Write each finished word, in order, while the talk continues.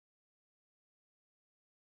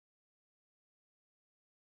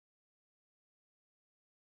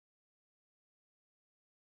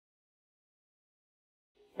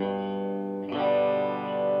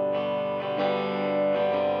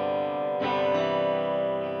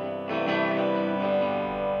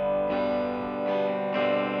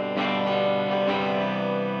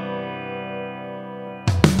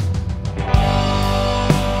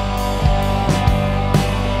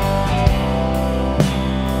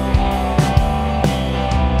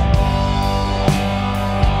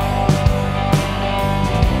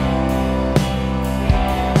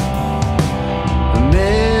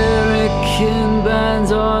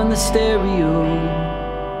On the stereo,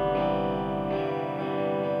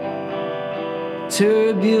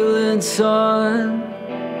 turbulence on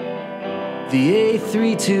the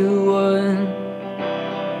A321,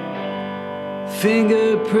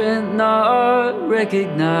 fingerprint not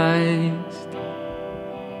recognized.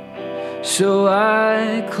 So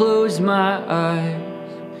I close my eyes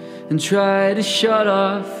and try to shut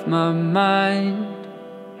off my mind,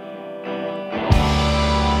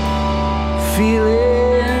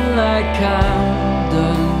 feeling like I'm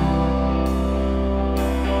done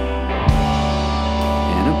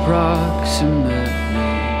in approximately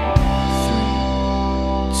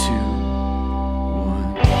 3, 2,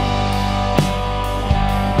 1.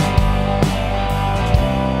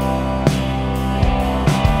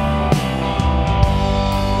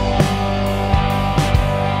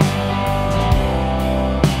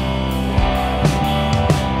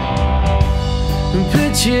 And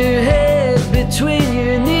put your head between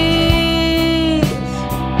your knees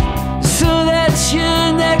so that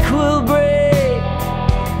your neck will break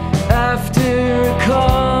after a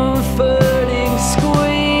comforting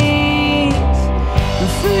squeeze.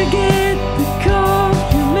 Forget the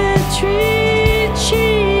complimentary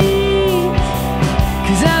cheese,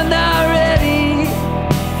 'cause I'm not ready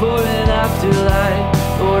for an afterlife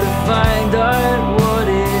or to find out what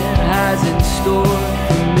it has in store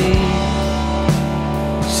for me.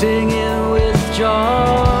 Singing with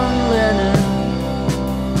John Lennon,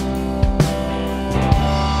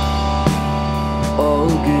 all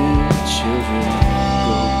good children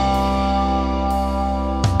go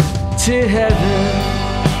to heaven.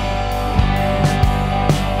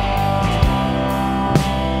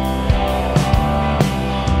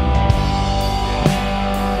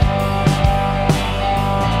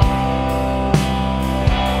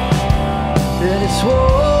 And it's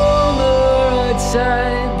warmer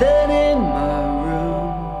outside than in my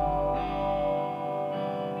room,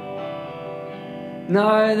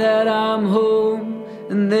 now that I'm home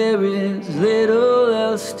and there is little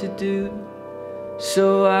else to do.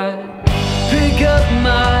 So I pick up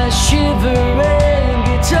my shivering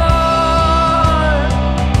guitar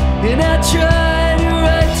and I try to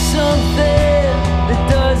write something that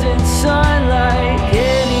doesn't sound like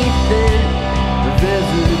anything I've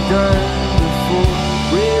ever done before.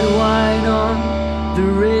 Red wine on the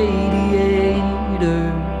radiator,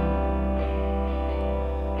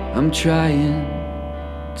 I'm trying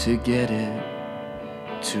to get it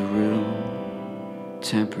to room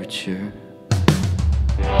temperature.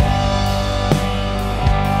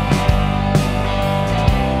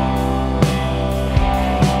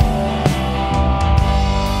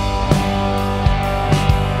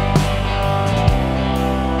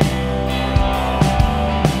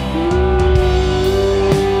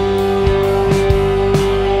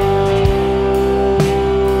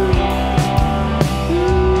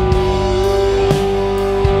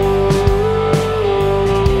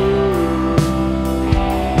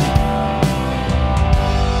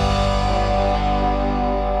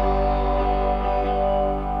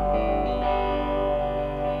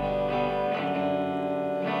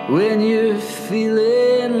 When you're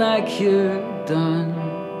feeling like you're done,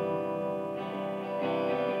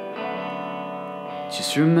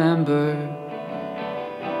 just remember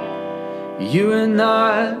you are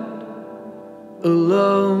not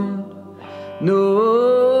alone. No,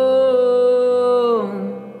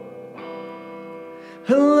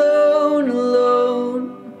 alone,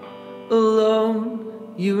 alone,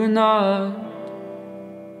 alone, you are not.